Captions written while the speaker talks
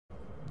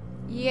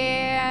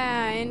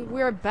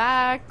we're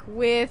back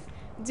with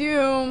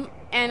Doom,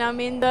 and I'm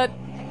in the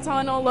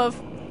tunnel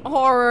of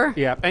horror.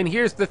 Yeah, and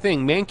here's the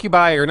thing.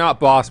 Mancubi are not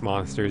boss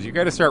monsters. You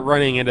gotta start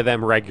running into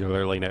them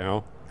regularly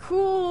now.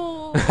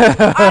 Cool.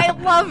 I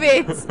love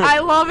it. I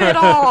love it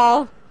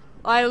all.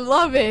 I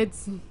love it.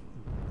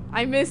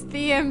 I miss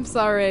the imps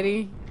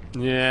already.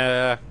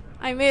 Yeah.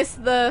 I miss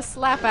the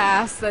slap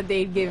ass that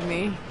they'd give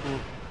me.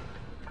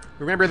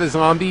 Remember the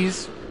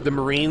zombies? The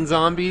marine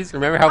zombies?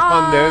 Remember how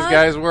fun those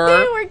guys were?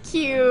 They were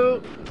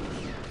cute.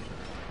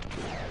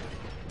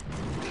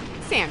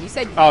 Sam, you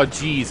said... Oh,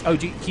 jeez. Oh,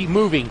 gee. Keep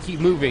moving. Keep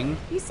moving.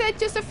 You said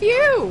just a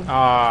few.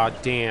 Ah,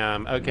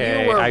 damn.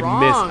 Okay. You were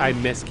wrong. I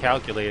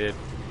miscalculated.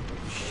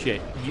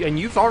 Shit. And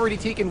you've already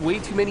taken way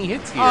too many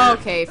hits here.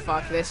 Okay,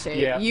 fuck this shit.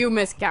 Yeah. You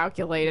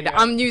miscalculated. Yeah.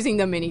 I'm using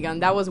the minigun.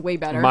 That was way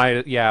better.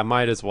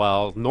 Might as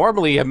well.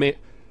 Normally,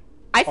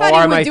 I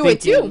thought he would do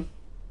it too.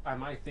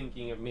 Am I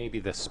thinking of maybe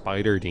the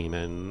spider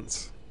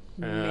demons?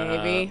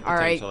 Maybe. All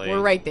right, Potentially.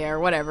 we're right there.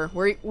 Whatever.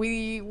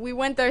 We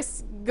went the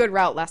good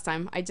route last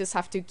time. I just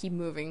have to keep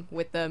moving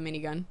with the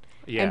minigun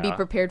and be Yeah.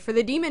 prepared for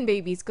the demon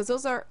babies because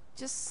those are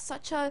just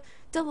such a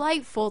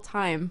delightful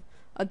time.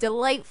 A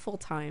delightful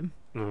time.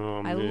 Oh,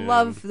 I man.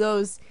 love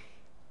those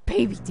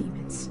baby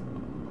demons.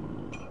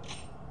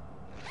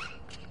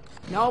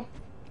 Nope.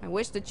 I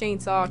wish the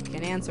chainsaw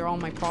can answer all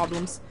my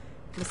problems,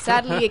 but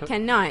sadly it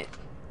cannot.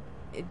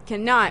 It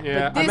cannot.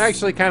 Yeah, but this I'm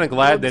actually kind of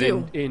glad will that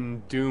do. in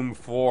Doom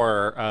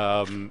 4,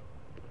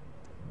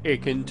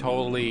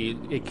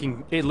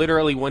 it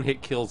literally one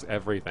hit kills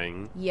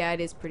everything Yeah,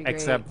 it is pretty great.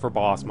 except for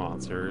boss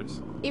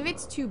monsters. If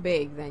it's too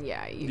big, then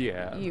yeah.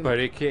 But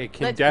it can let's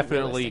be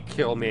definitely realistic.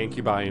 kill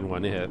Mancubi in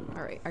one hit.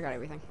 All right, I got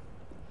everything.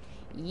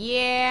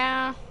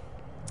 Yeah.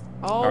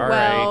 Oh All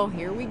well, right.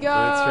 here we go.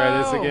 Let's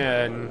try this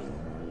again.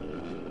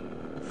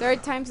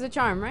 Third time's the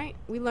charm, right?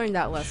 We learned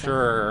that lesson.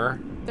 Sure.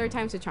 Third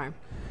time's the charm.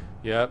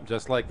 Yep,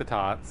 just like the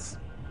tots.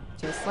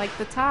 Just like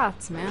the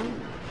tots,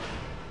 man.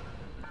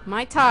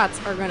 My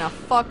tots are gonna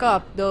fuck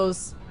up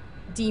those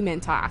demon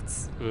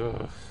tots.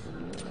 Ugh.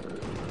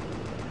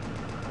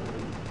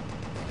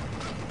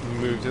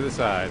 Move to the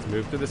sides,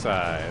 move to the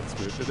sides,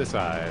 move to the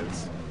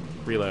sides.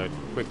 Reload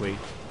quickly.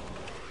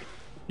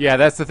 Yeah,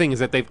 that's the thing, is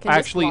that they've Can this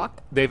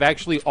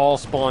actually block? all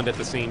spawned at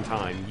the same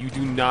time. You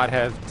do not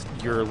have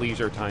your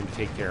leisure time to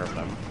take care of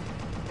them.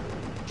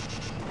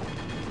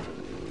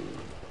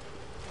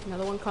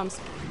 Another one comes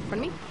in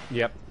front of me.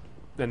 Yep.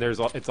 Then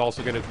it's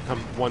also gonna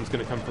come. One's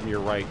gonna come from your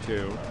right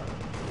too.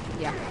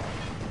 Yeah.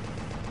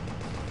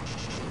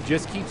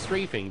 Just keep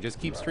strafing. Just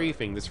keep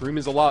strafing. This room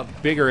is a lot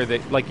bigger.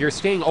 Like you're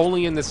staying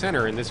only in the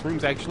center, and this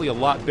room's actually a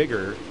lot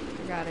bigger.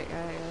 Got it.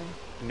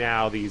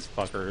 Now these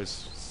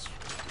fuckers.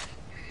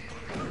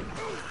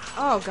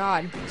 Oh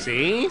god.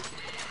 See?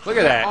 Look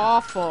at They're that.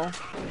 awful.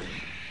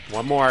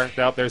 One more.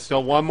 Nope, there's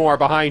still one more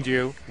behind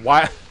you.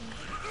 Why?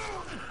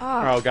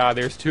 Oh. Oh god,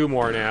 there's two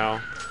more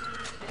now.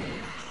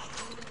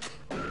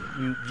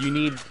 You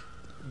need...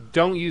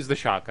 Don't use the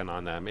shotgun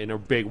on them in a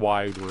big,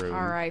 wide room.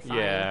 Alright, fine.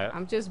 Yeah.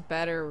 I'm just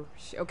better.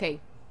 Okay.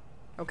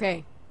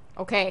 Okay.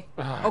 Okay.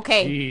 Ah,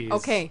 Okay. jeez.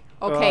 Okay.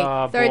 Okay.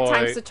 Oh, Third boy.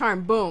 time's the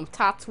charm. Boom.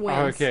 Tots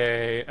wins.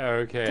 Okay,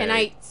 okay. Can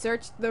I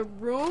search the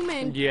room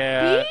and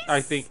Yeah, peace?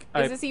 I think...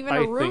 Is this even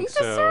a room think to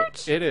so.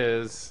 search? It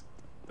is.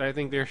 I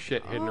think there's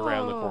shit hidden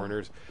around the Oh.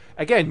 corners.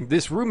 Again,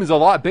 this room is a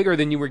lot bigger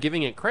than you were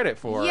giving it credit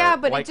for. Yeah,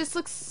 but Like, it just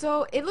looks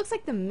so... It looks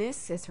like the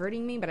mist is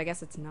hurting me, but I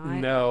guess it's not.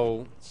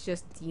 No. It's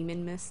just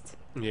demon mist.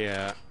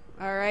 Yeah.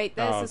 Alright,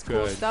 this Oh, is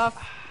cool good.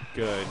 stuff.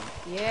 Good.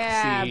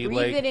 Yeah, See, breathe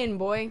like- it in,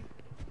 boy.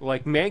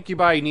 Like,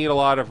 Mancubi need a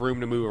lot of room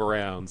to move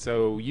around,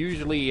 so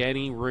usually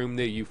any room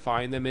that you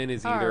find them in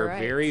is either Alright.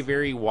 very,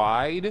 very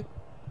wide,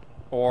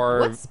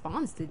 or... What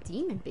spawns the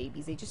demon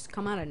babies? They just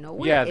come out of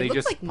nowhere? Yeah, It they looks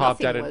just like popped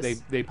nothing out of...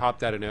 was- They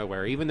popped out of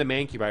nowhere. Even the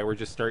Mancubi were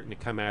just starting to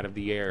come out of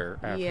the air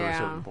after a Yeah.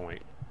 certain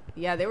point.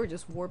 Yeah, they were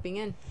just warping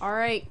in.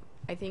 Alright,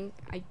 I think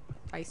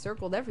I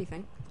circled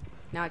everything.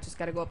 Now I just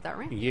gotta go up that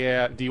ramp.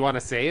 Yeah, do you want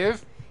to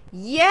save?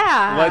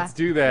 Yeah! Let's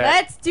do that.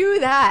 Let's do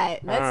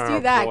that! Let's Oh,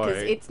 do that,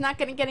 because boy. it's not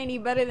gonna get any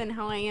better than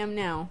how I am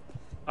now.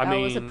 I That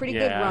mean, was a pretty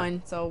good yeah.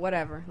 run, so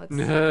whatever.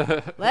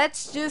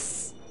 Let's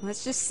just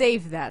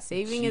save that.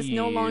 Saving is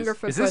no Jeez. longer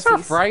for Is this our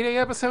pussies. Friday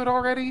episode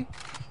already?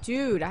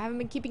 Dude, I haven't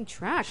been keeping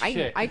track.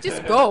 Shit. I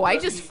just go. I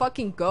just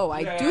fucking go.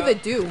 I do the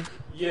do.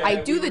 Yeah, I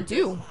do the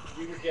do.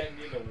 We were getting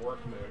into work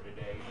mode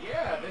today.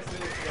 Yeah, this is...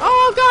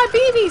 Oh god,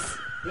 babies!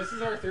 This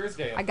is our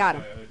Thursday episode. I got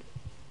 'em.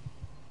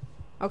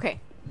 Okay.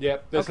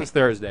 Yep, this Okay. is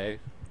Thursday.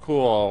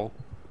 Cool.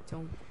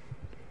 So,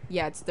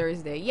 yeah, it's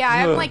Thursday. Yeah,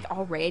 I'm Ugh. like,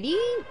 already?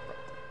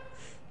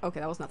 Okay,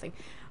 that was nothing.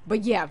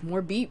 But yeah,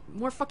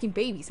 more fucking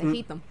babies. I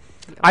hate them.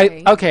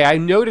 Okay. I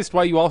noticed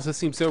why you also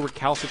seem so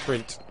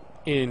recalcitrant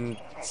in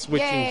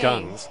switching Yay.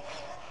 guns.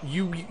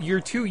 You're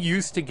too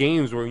used to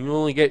games where you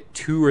only get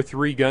 2 or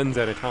 3 guns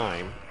at a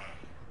time.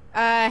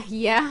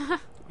 Yeah.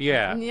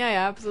 Yeah.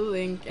 Yeah,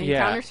 absolutely. In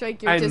Yeah.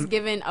 Counter-Strike, you're And- just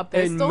given a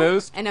pistol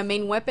and a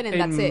main weapon, and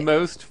that's it.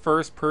 Most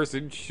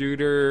first-person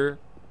shooter,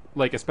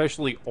 like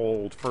especially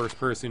old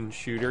first-person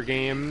shooter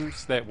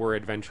games that were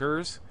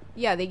adventures,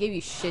 Yeah, they gave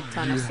you shit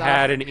ton You of stuff.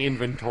 had an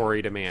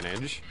inventory to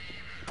manage.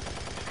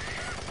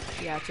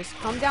 Yeah, just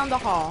come down the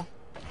hall.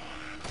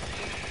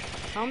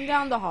 Come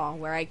down the hall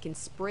where I can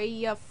spray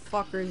ya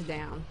fuckers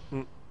down.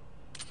 Mm.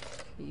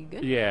 You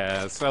good?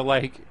 Yeah, so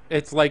like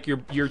it's like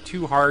you're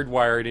too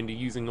hardwired into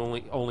using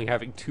only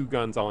having 2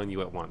 guns on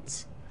you at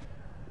once.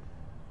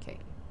 Okay.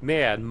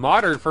 Man,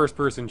 modern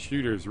first-person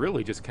shooters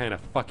really just kind of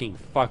fucking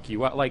fuck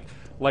you up.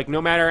 Like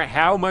no matter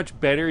how much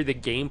better the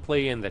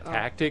gameplay and the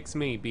tactics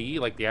may be,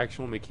 like the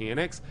actual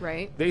mechanics,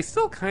 Right. they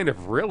still kind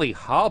of really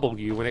hobble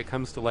you when it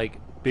comes to like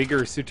bigger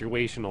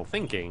situational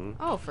thinking.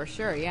 Oh, for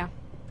sure, yeah.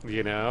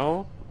 You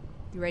know?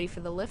 You ready for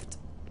the lift?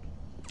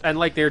 And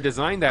like they're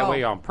designed that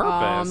way on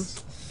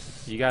purpose.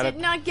 You gotta. Did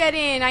not get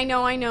in. I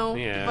know.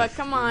 Yeah. But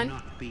come on.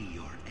 Not be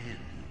your end.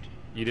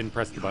 You didn't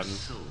press the button.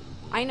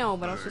 I know,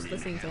 but I was just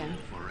listening to him.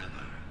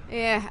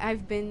 Yeah,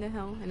 I've been to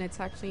hell, and it's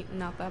actually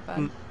not that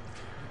bad.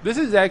 This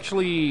is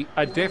actually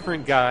a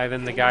different guy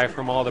than the guy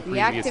from all the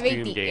previous Doom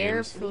Reactivate the air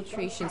games.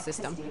 filtration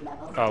system.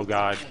 Oh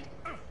god.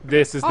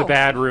 This is the Oh.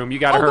 bad room. You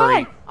gotta Oh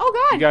hurry. god! Oh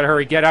god! You gotta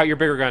hurry. Get out your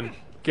bigger gun.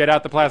 Get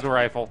out the plasma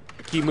rifle.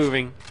 Keep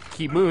moving.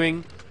 Keep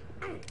moving.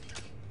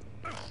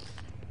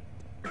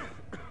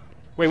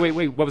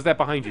 Wait. What was that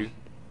behind you?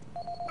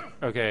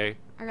 Okay.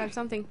 I got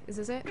something. Is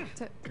this it?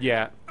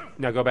 Yeah.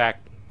 Now go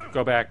back.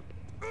 Go back.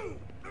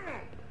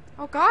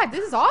 Oh god,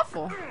 this is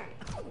awful.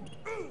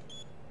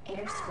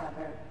 Air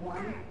scrubber 1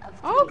 of 3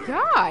 Oh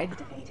god.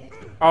 activated.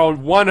 Oh,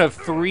 1 of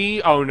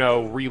 3? Oh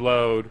no.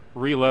 Reload.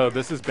 Reload.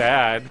 This is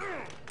bad.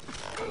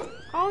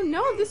 Oh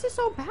no, this is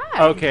so bad.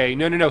 Okay.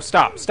 No.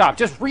 Stop.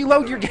 Just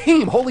reload your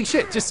game. Holy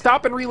shit. Just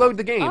stop and reload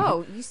the game.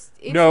 Oh, it's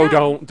No,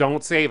 not-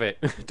 don't save it.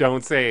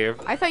 Don't save.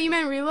 I thought you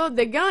meant reload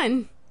the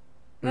gun.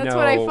 That's No.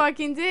 what I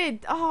fucking did.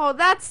 Oh,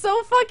 that's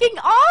so fucking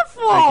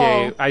awful.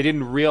 Okay, I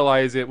didn't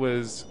realize it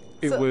was.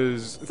 So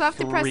I have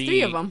to press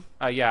 3 of them.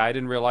 Yeah, I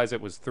didn't realize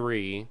it was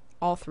 3.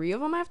 All 3 of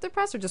them I have to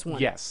press, or just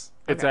 1? Yes,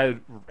 it's Okay.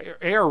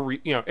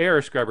 a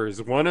air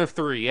scrubbers 1 of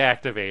 3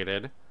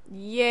 activated,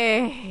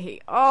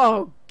 Yay!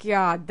 Oh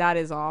god, that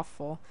is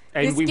awful.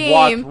 and this we game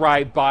walked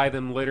right by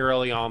them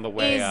literally on the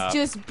way is up.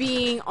 just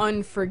being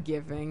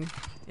unforgiving.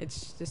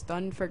 It's just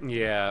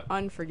Yeah.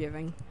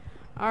 unforgiving.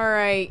 All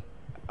right.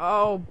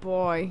 Oh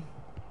boy.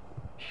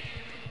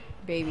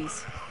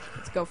 Babies.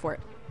 Let's go for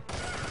it.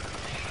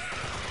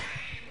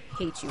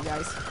 Hate you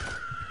guys.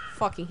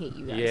 Fucking hate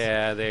you guys.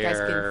 Yeah, You guys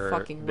can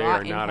fucking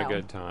rot in not a hell.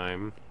 good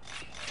time.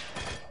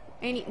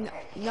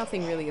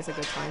 Nothing really is a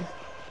good time.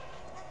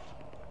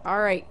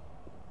 All right.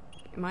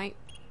 Am I?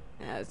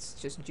 Let's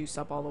just juice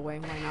up all the way.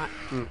 Why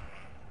not?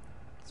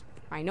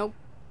 I know.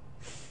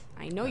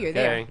 I know you're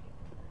there. Okay.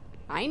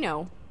 I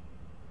know.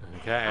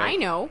 Okay. I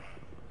know.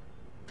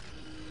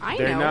 I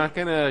They're know. not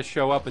gonna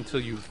show up until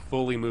you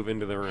fully move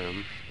into the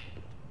room.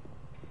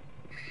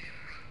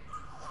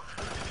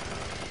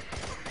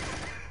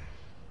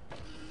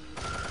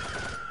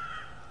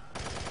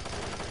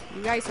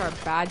 You guys are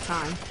a bad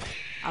time.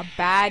 A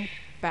bad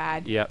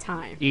Yep.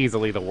 time.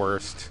 Easily the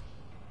worst.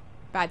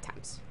 Bad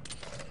times.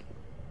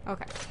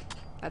 Okay.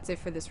 That's it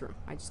for this room.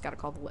 I just gotta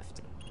call the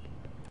lift.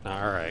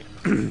 All right.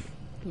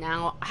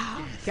 Now,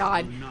 oh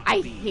god, I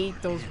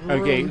hate those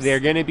rooms. Okay, they're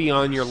gonna be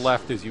on your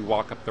left as you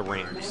walk up the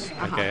ramps.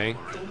 Uh-huh. Okay.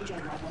 Danger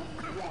level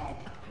red.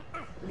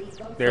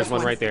 Lethal There's one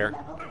one. right there.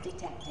 level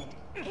detected.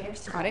 Air Got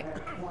scrubber it.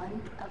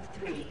 1 of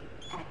 3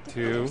 activated.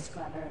 2. Air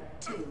scrubber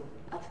 2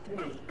 of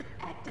 3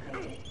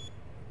 activated.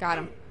 Got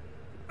him.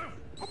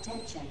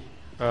 Attention.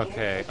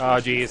 Okay.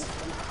 Oh, jeez.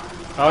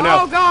 Oh no.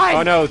 Oh, God.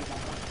 Oh no.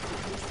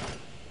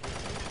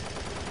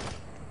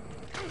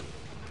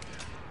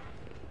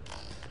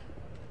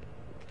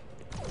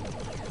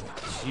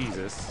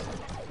 Jesus.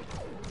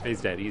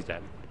 He's dead. He's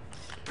dead.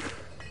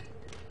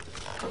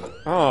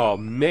 Oh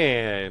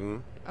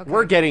man. Okay.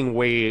 We're getting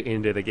way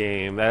into the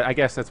game. I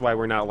guess that's why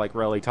we're not like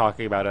really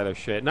talking about other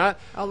shit. Not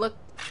Oh look,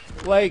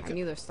 like I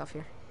knew there's stuff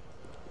here.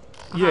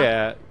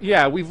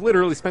 yeah. We've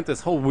literally spent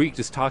this whole week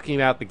just talking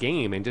about the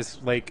game and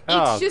just like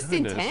It's just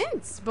goodness.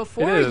 intense.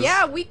 Before, It is.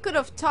 yeah, we could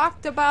have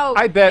talked about.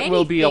 I bet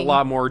we'll be a anything.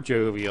 lot more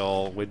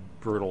jovial with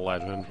Brutal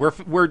Legend.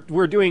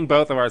 We're doing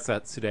both of our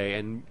sets today,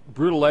 and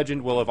Brutal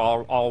Legend will have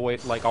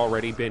always like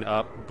already been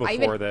up I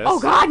before even- this. Oh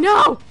god,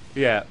 no!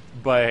 Yeah,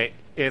 but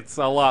it's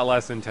a lot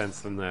less intense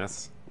than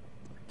this.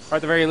 Or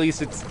at the very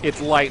least,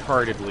 it's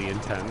lightheartedly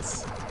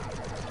intense.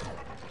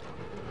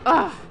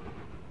 Ugh.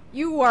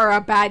 You are a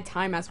bad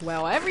time as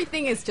well.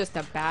 Everything is just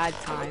a bad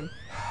time.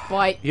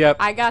 But Yep.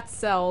 I got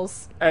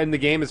cells. And the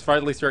game is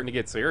finally starting to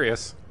get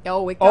serious.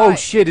 Oh, it got Oh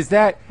shit! Is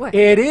that? What?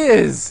 It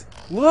is.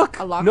 Look.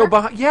 A locker? No,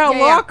 behind. Yeah, a Yeah,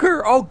 yeah.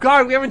 locker. Oh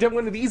god, we haven't done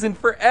one of these in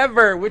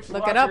forever. Which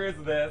Look it locker up.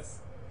 is this?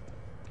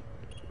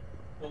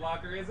 What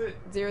locker is it?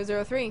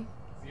 003.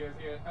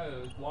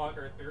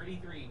 Locker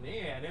 33.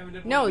 Man, I haven't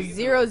done No, one of these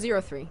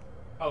in- 003.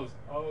 Oh,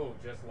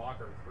 just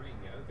locker 3.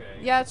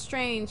 Okay. Yeah, it's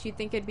strange. You'd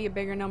think it'd be a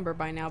bigger number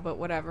by now, but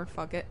whatever.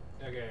 Fuck it.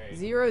 Okay.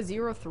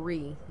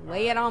 003.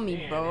 Lay it on me,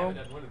 Man, I bro. haven't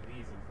done one of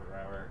these in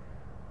forever.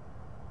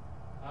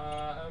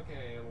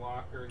 Okay,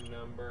 locker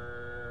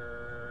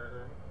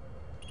number.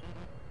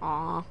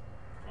 Aw.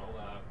 Hold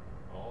up.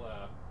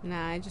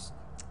 Nah, I just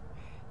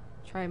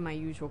tried my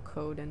usual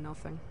code and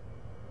nothing.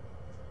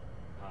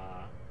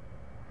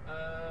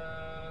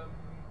 Oh.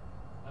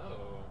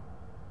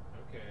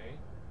 Okay.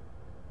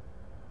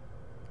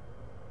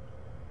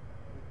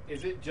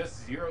 Is it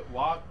just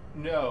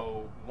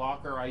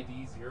locker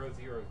ID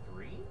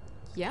 003?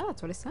 Yeah,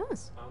 that's what it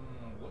says. I'm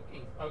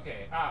looking.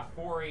 Okay.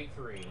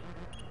 483.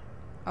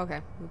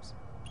 Okay, oops.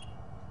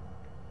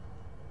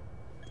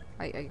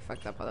 I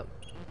fucked up. Hold up.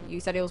 You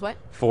said it was what?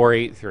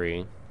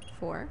 483.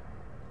 4,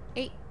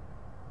 8,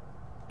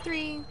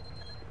 3.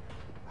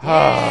 Yeah.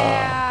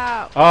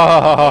 Yeah.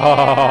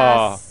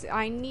 Oh. Yes.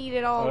 I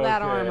needed all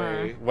that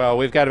armor. Well,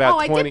 we've got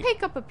about 20. I did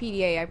pick up a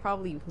PDA. I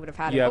probably would have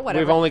had it, Yeah, but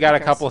whatever. we've only got Who a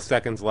cares? couple of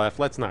seconds left.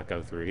 Let's not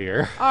go through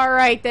here. All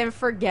right, then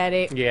forget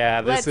it.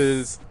 Yeah, this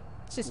is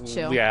just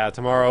chill. Yeah,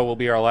 tomorrow will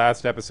be our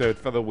last episode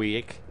for the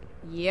week,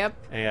 Yep.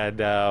 and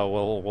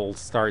we'll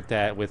start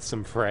that with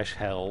some fresh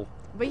hell.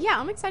 But yeah,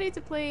 I'm excited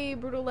to play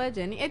Brutal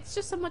Legend. It's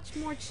just a much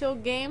more chill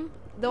game,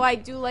 though I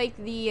do like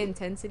the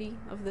intensity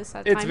of this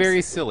at times. It's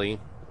very silly.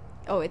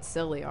 Oh, it's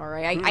silly, all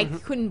right. I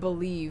couldn't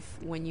believe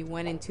when you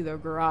went into the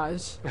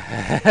garage.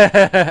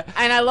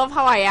 And I love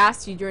how I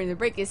asked you during the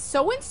break, is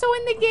so-and-so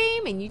in the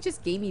game? And you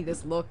just gave me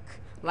this look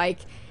like,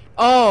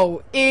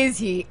 oh, is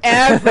he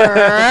ever?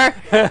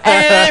 And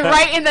then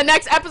right in the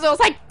next episode, I was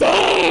like,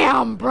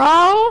 damn,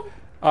 bro.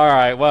 All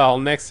right, well,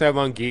 next time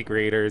on Geek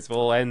Raiders,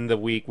 we'll end the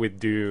week with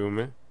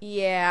Doom.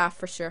 Yeah,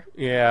 for sure.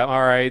 Yeah,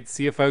 all right.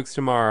 See you folks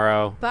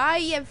tomorrow.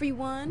 Bye,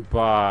 everyone.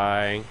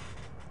 Bye.